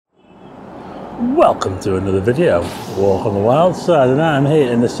Welcome to another video, Walk on the Wild Side, and I'm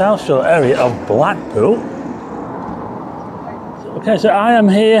here in the South Shore area of Blackpool. Okay, so I am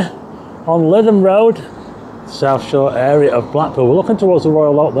here on Waterloo Road, South Shore area of Blackpool. We're looking towards the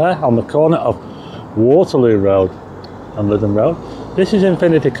Royal Oak there on the corner of Waterloo Road and Waterloo Road. This is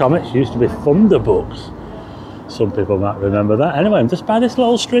Infinity Comics, used to be Thunder Books. Some people might remember that. Anyway, I'm just by this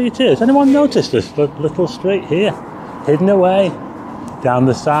little street here. Has anyone noticed this little street here? Hidden away down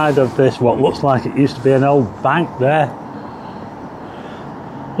the side of this, what looks like it used to be an old bank there.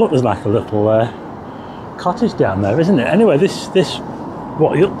 Look, there's like a little cottage down there, isn't it? Anyway, this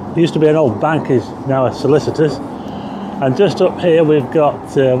what used to be an old bank is now a solicitor's. And just up here we've got,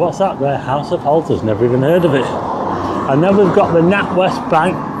 what's that there? House of Halters, never even heard of it. And then we've got the NatWest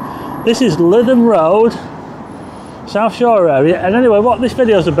Bank. This is Waterloo Road, South Shore area. And anyway, what this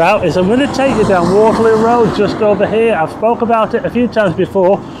video is about is I'm going to take you down Waterloo Road just over here. I've spoke about it a few times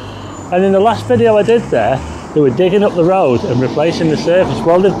before, and in the last video I did there, they were digging up the road and replacing the surface.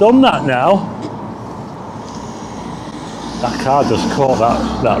 Well, they've done that now. That car just caught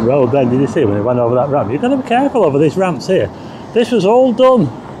that road then, did you see, when it went over that ramp? You've got to be careful over these ramps here. This was all done,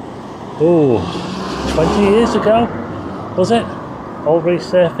 20 years ago, was it? All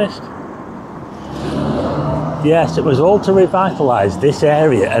resurfaced. Yes, it was all to revitalise this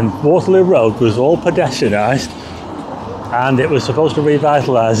area, and Waterloo Road was all pedestrianised, and it was supposed to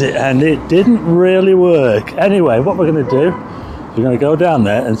revitalise it, and it didn't really work. Anyway, what we're going to do, we're going to go down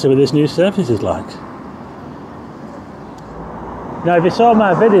there and see what this new surface is like. Now, if you saw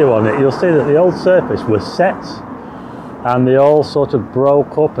my video on it, you'll see that the old surface was set, and they all sort of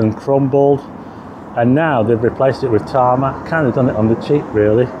broke up and crumbled, and now they've replaced it with tarmac, kind of done it on the cheap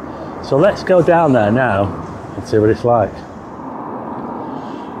really. So let's go down there now and see what it's like.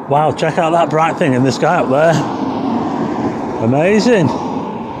 Wow, check out that bright thing in the sky up there. Amazing.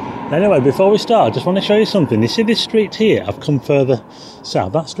 Anyway, before we start, I just want to show you something. You see this street here? I've come further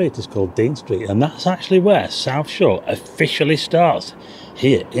south. That street is called Dean Street, and that's actually where South Shore officially starts,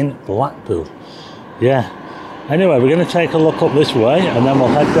 here in Blackpool. Yeah. Anyway, we're going to take a look up this way, and then we'll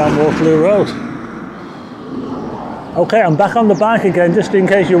head down Waterloo Road. Okay, I'm back on the bike again, just in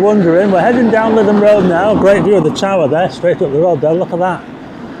case you're wondering. We're heading down Waterloo Road now. Great view of the tower there, straight up the road there. Look at that.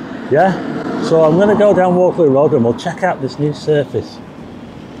 Yeah? So I'm going to go down Waterloo Road and we'll check out this new surface.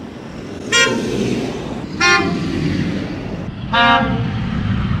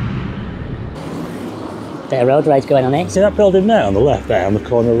 Bit of road rage going on here. See that building there on the left there on the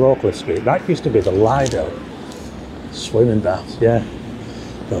corner of Waterloo Street? That used to be the Lido swimming baths, yeah.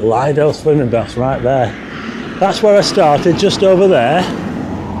 The Lido swimming baths right there. That's where I started, just over there.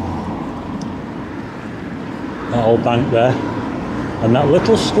 That old bank there. And that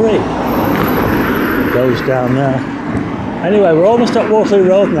little street goes down there. Anyway, we're almost at Waterloo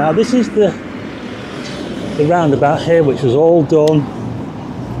Road now. This is the roundabout here, which was all done.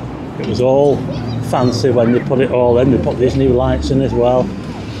 It was all fancy when they put it all in. They put these new lights in as well.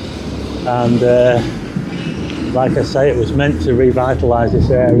 And like I say, it was meant to revitalise this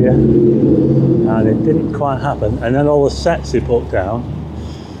area, and it didn't quite happen. And then all the sets they put down,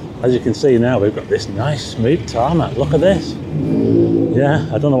 as you can see now, we've got this nice smooth tarmac. Look at this. Yeah,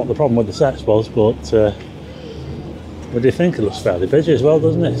 I don't know what the problem with the sets was, but what do you think? It looks fairly busy as well,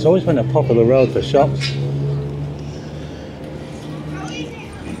 doesn't it? It's always been a popular road for shops.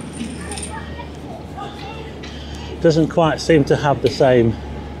 Doesn't quite seem to have the same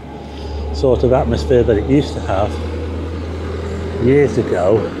sort of atmosphere that it used to have years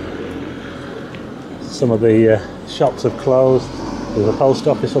ago. Some of the shops have closed. There's a post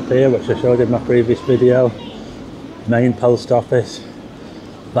office up here, which I showed in my previous video. Main post office,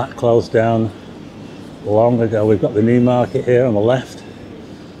 that closed down long ago. We've got the new market here on the left.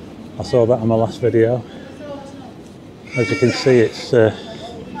 I saw that on my last video. As you can see, it's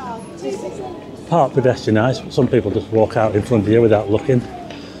part pedestrianised. Some people just walk out in front of you without looking.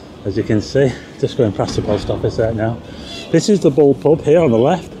 As you can see, just going past the post office there now. This is the Bull pub here on the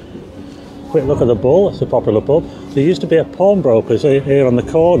left. Quick look at the Bull, it's a popular pub. There used to be a pawnbroker's here on the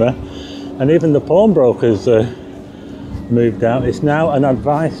corner, and even the pawnbrokers moved out. It's now an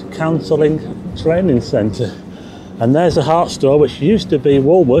advice counselling training centre. And there's a Heart store, which used to be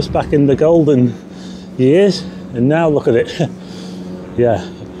Woolworths back in the golden years, and now look at it. Yeah,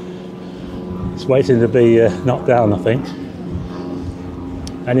 it's waiting to be knocked down, I think.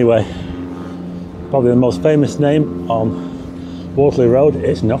 Anyway, probably the most famous name on Waterloo Road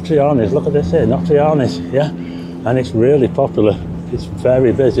is Notriani's. Look at this here, Notriani's, yeah? And it's really popular. It's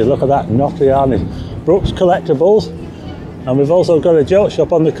very busy. Look at that, Notriani's. Brooks Collectibles. And we've also got a joke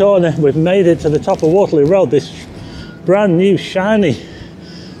shop on the corner. We've made it to the top of Waterloo Road. This brand new shiny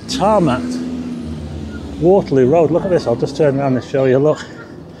tarmac Waterloo Road. Look at this, I'll just turn around and show you. Look,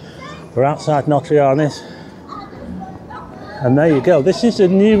 we're outside Notre Dame's, and there you go. This is a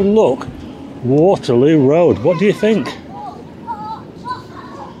new look Waterloo Road. What do you think? Oh,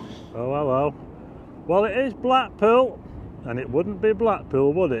 hello. Well, it is Blackpool, and it wouldn't be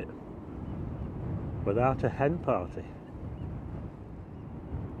Blackpool, would it, without a hen party.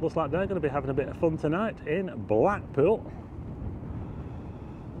 Looks like they're going to be having a bit of fun tonight in Blackpool.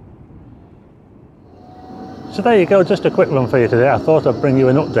 So there you go, just a quick run for you today. I thought I'd bring you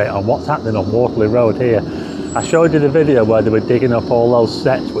an update on what's happening on Waterloo Road here. I showed you the video where they were digging up all those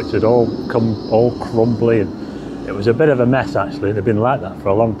sets which had all crumbling. It was a bit of a mess actually. They've been like that for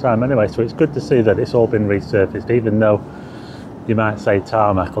a long time anyway, so it's good to see that it's all been resurfaced, even though you might say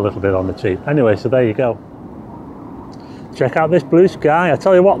tarmac a little bit on the cheap. Anyway, so there you go. Check out this blue sky. I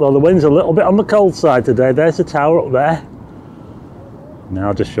tell you what though, the wind's a little bit on the cold side today. There's the tower up there. Now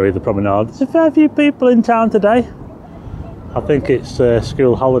I'll just show you the promenade. There's a fair few people in town today. I think it's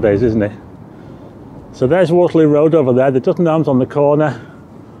school holidays, isn't it? So there's Waterloo Road over there, the Dutton Arms on the corner.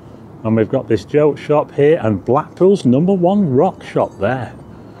 And we've got this joke shop here and Blackpool's #1 rock shop there.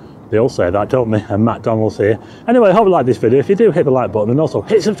 They all say that, don't they? And McDonald's here. Anyway, I hope you like this video. If you do, hit the like button and also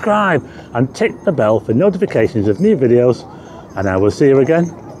hit subscribe and tick the bell for notifications of new videos. And I will see you again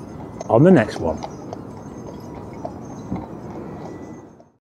on the next one.